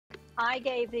I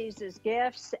gave these as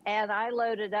gifts, and I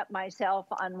loaded up myself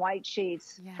on white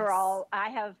sheets for all. I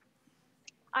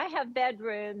have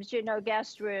bedrooms, you know,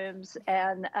 guest rooms,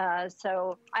 and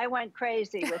so I went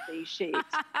crazy with these sheets.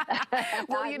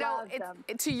 Well, you know,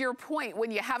 to your point, when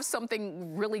you have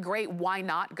something really great, why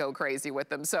not go crazy with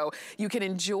them? So you can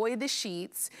enjoy the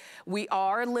sheets. We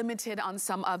are limited on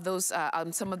some of those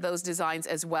designs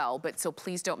as well, but so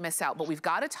please don't miss out. But we've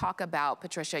got to talk about,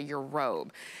 Patricia, your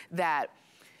robe that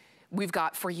we've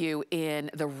got for you in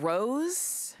the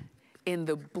rose, in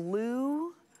the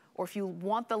blue, or if you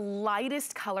want the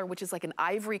lightest color, which is like an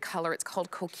ivory color, it's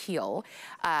called coquille.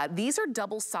 These are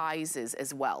double sizes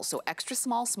as well. So extra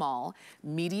small, small,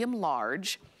 medium,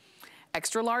 large,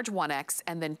 extra large 1X,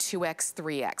 and then 2X,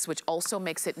 3X, which also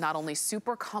makes it not only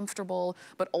super comfortable,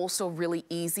 but also really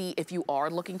easy if you are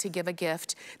looking to give a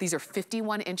gift. These are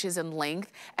 51 inches in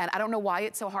length, and I don't know why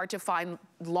it's so hard to find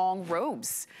long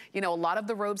robes. You know, a lot of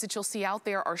the robes that you'll see out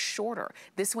there are shorter.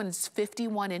 This one's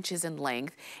 51 inches in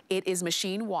length. It is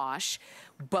machine wash,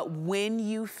 but when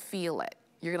you feel it,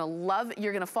 you're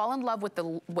gonna fall in love with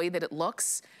the way that it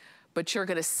looks, but you're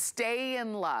gonna stay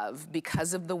in love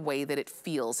because of the way that it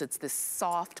feels. It's this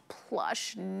soft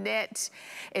plush knit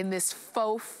in this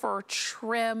faux fur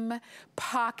trim,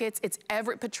 pockets.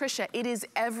 Patricia, it is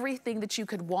everything that you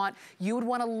could want. You would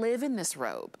wanna live in this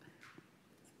robe.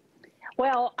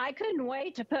 Well, I couldn't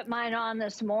wait to put mine on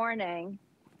this morning.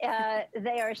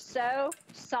 They are so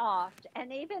soft,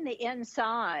 and even the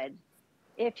inside,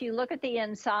 if you look at the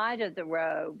inside of the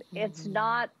robe, it's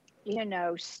not, you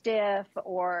know, stiff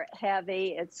or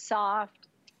heavy. It's soft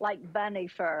like bunny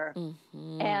fur.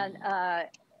 And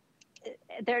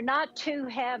they're not too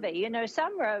heavy. You know,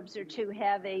 some robes are too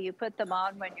heavy. You put them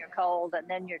on when you're cold and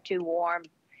then you're too warm.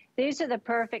 These are the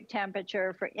perfect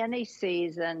temperature for any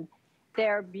season.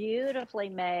 They're beautifully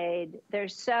made. They're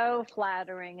so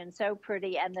flattering and so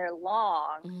pretty, and they're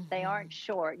long. They aren't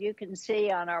short. You can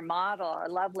see on our model, our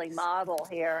lovely model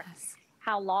here,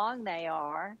 how long they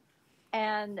are.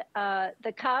 And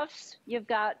the cuffs, you've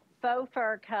got faux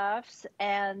fur cuffs,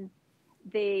 and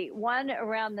the one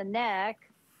around the neck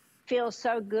feels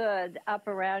so good up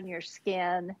around your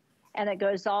skin, and it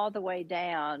goes all the way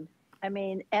down. I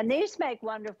mean, and these make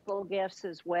wonderful gifts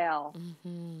as well,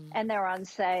 and they're on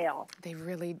sale. They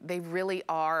really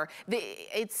are.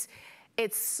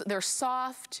 They're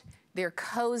soft. They're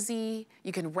cozy,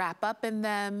 you can wrap up in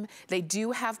them. They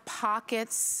do have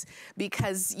pockets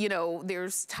because, you know,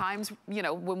 there's times, you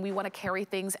know, when we wanna carry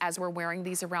things as we're wearing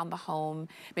these around the home,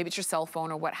 maybe it's your cell phone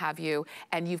or what have you,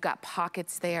 and you've got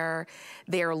pockets there.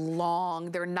 They're long,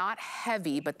 they're not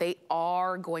heavy, but they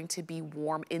are going to be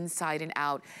warm inside and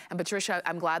out. And Patricia,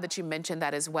 I'm glad that you mentioned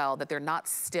that as well, that they're not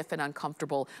stiff and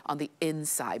uncomfortable on the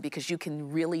inside, because you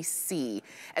can really see,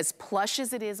 as plush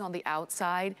as it is on the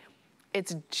outside,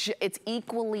 it's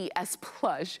equally as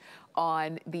plush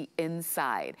on the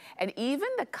inside. And even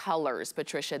the colors,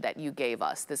 Patricia, that you gave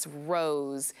us, this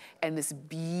rose and this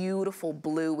beautiful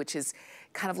blue, which is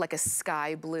kind of like a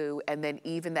sky blue, and then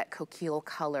even that coquille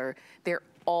color, they're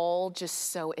all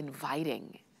just so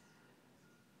inviting.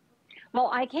 Well,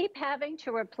 I keep having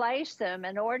to replace them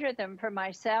and order them for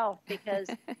myself because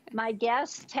my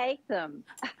guests take them.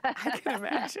 I can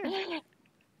imagine.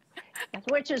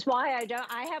 Which is why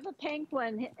I have a pink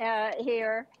one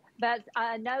here, but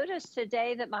I noticed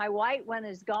today that my white one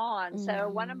is gone. So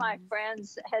one of my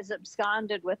friends has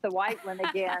absconded with the white one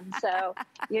again. So,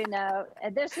 you know,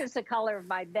 this is the color of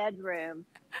my bedroom,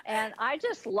 and I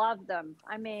just love them.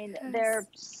 I mean, they're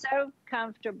so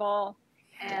comfortable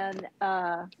and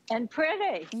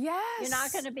pretty. Yes. You're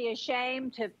not going to be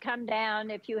ashamed to come down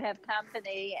if you have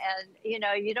company, and you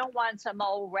know, you don't want some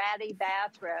old ratty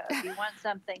bathrobe. You want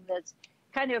something that's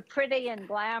kind of pretty and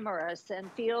glamorous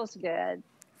and feels good.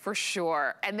 For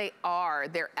sure, and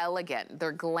they're elegant,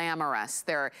 they're glamorous,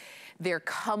 they're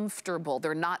comfortable,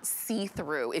 they're not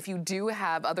see-through. If you do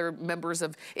have other members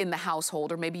in the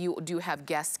household, or maybe you do have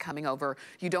guests coming over,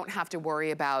 you don't have to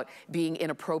worry about being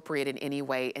inappropriate in any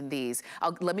way in these.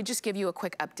 Let me just give you a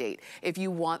quick update. If you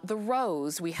want the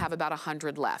rose, we have about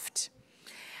 100 left.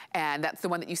 And that's the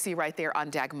one that you see right there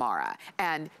on Dagmara.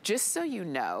 And just so you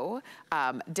know,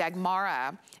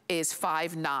 Dagmara is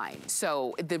 5'9".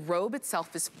 So the robe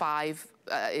itself is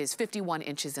 51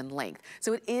 inches in length.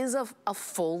 So it is a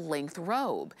full-length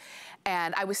robe.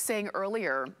 And I was saying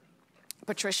earlier,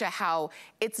 Patricia, how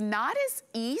it's not as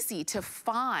easy to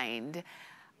find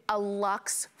a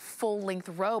luxe full-length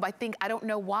robe. I don't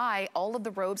know why all of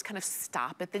the robes kind of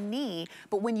stop at the knee,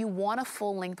 but when you want a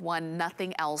full-length one,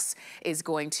 nothing else is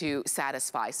going to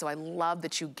satisfy. So I love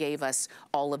that you gave us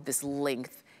all of this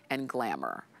length and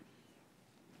glamour.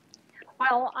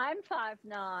 Well, I'm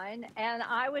 5'9", and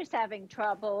I was having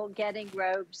trouble getting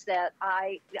robes that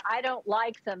I don't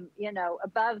like them, you know,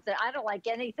 I don't like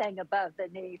anything above the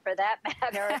knee for that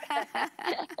matter.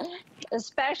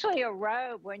 Especially a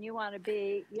robe when you want to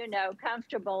be, you know,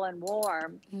 comfortable and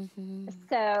warm. Mm-hmm.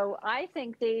 So I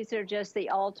think these are just the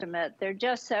ultimate. They're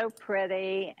just so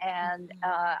pretty, and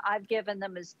I've given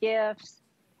them as gifts.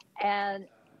 And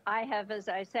I have, as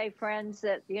I say, friends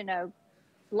that, you know,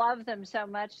 love them so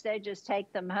much they just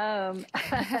take them home.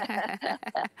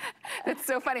 That's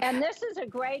so funny. And this is a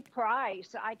great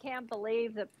price. I can't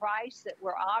believe the price that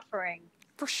we're offering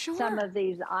for sure some of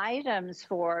these items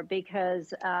for,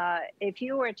 because if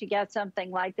you were to get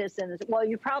something like this well,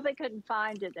 you probably couldn't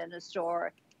find it in a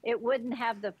store. It wouldn't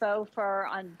have the faux fur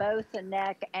on both the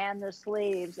neck and the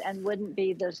sleeves and wouldn't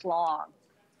be this long.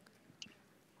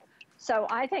 So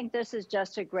I think this is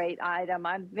just a great item.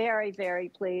 I'm very, very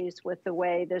pleased with the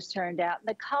way this turned out.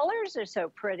 The colors are so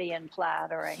pretty and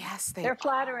flattering. Yes, they're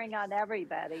flattering on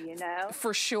everybody, you know?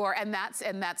 For sure, and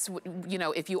that's, you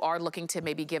know, if you are looking to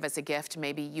maybe give us a gift,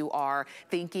 maybe you are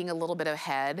thinking a little bit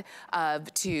ahead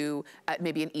to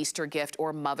maybe an Easter gift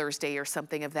or Mother's Day or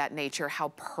something of that nature, how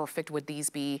perfect would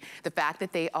these be? The fact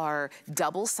that they are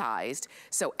double-sized,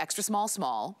 so extra small,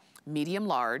 small, medium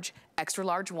large, extra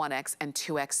large 1X, and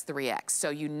 2X, 3X.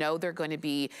 So you know they're going to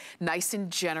be nice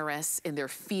and generous in their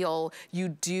feel.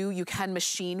 You can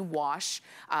machine wash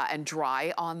and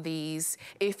dry on these.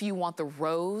 If you want the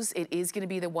rose, it is going to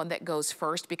be the one that goes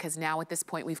first, because now at this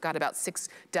point we've got about 6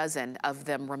 dozen of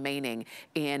them remaining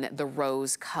in the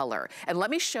rose color. And let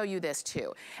me show you this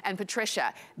too. And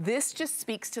Patricia, this just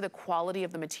speaks to the quality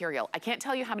of the material. I can't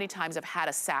tell you how many times I've had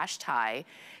a sash tie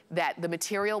that the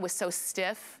material was so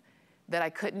stiff that I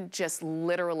couldn't just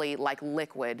literally, like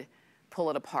liquid, pull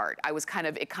it apart.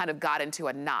 It kind of got into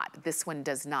a knot. This one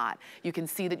does not. You can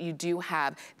see that you do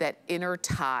have that inner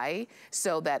tie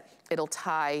so that it'll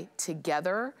tie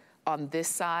together on this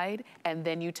side, and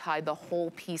then you tie the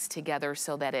whole piece together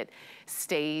so that it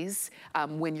stays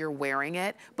when you're wearing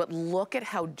it. But look at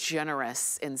how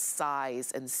generous in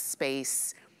size and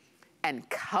space and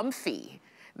comfy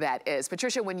that is.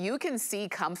 Patricia, when you can see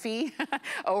comfy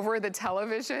over the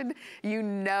television, you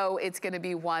know it's gonna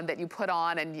be one that you put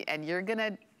on and you're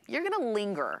gonna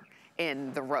linger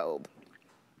in the robe.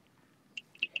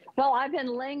 Well, I've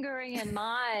been lingering in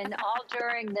mine all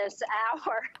during this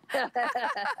hour.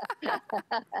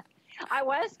 I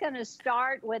was going to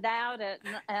start without it,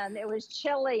 and it was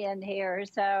chilly in here.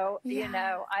 So, you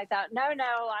know, I thought, no,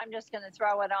 I'm just going to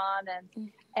throw it on.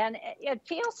 And it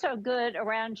feels so good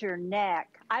around your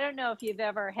neck. I don't know if you've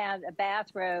ever had a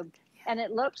bathrobe, and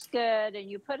it looks good, and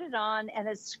you put it on, and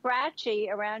it's scratchy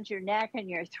around your neck and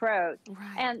your throat.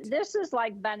 Right. And this is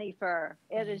like bunny fur.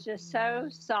 It is just so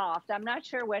soft. I'm not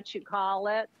sure what you call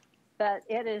it, but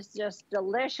it is just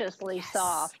deliciously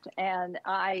soft, and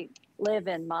I live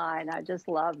in mine. I just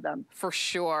love them. For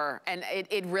sure, and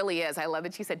it really is. I love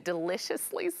that you said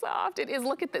deliciously soft. It is.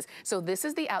 Look at this. So this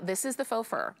is the faux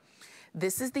fur.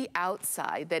 This is the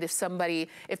outside that if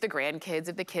the grandkids,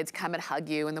 if the kids come and hug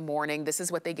you in the morning, this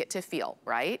is what they get to feel,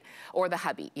 right? Or the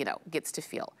hubby, you know, gets to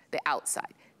feel the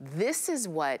outside. This is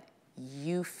what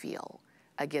you feel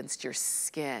against your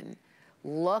skin.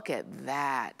 Look at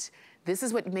that. This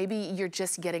is what maybe you're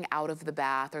just getting out of the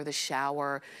bath or the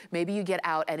shower. Maybe you get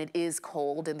out and it is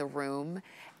cold in the room,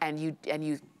 and you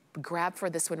grab for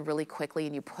this one really quickly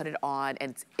and you put it on,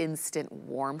 and it's instant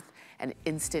warmth and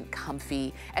instant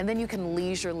comfy. And then you can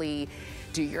leisurely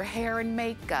do your hair and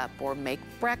makeup, or make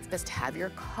breakfast, have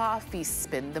your coffee,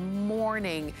 spend the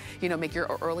morning, you know, make your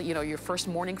early, you know, your first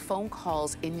morning phone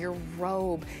calls in your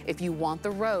robe. If you want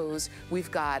the rose,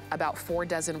 we've got about 4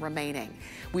 dozen remaining.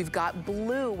 We've got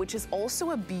blue, which is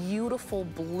also a beautiful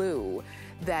blue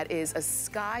that is a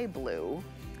sky blue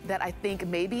that I think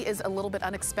maybe is a little bit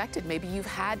unexpected. Maybe you've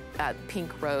had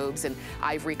pink robes and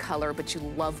ivory color, but you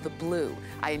love the blue.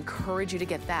 I encourage you to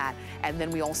get that. And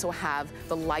then we also have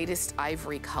the lightest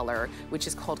ivory color, which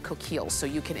is called coquille. So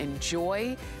you can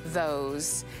enjoy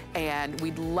those, and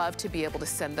we'd love to be able to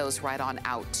send those right on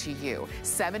out to you.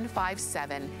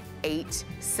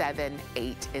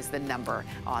 757-878 is the number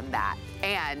on that.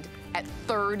 And at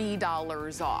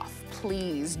 $30 off,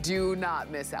 please do not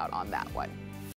miss out on that one.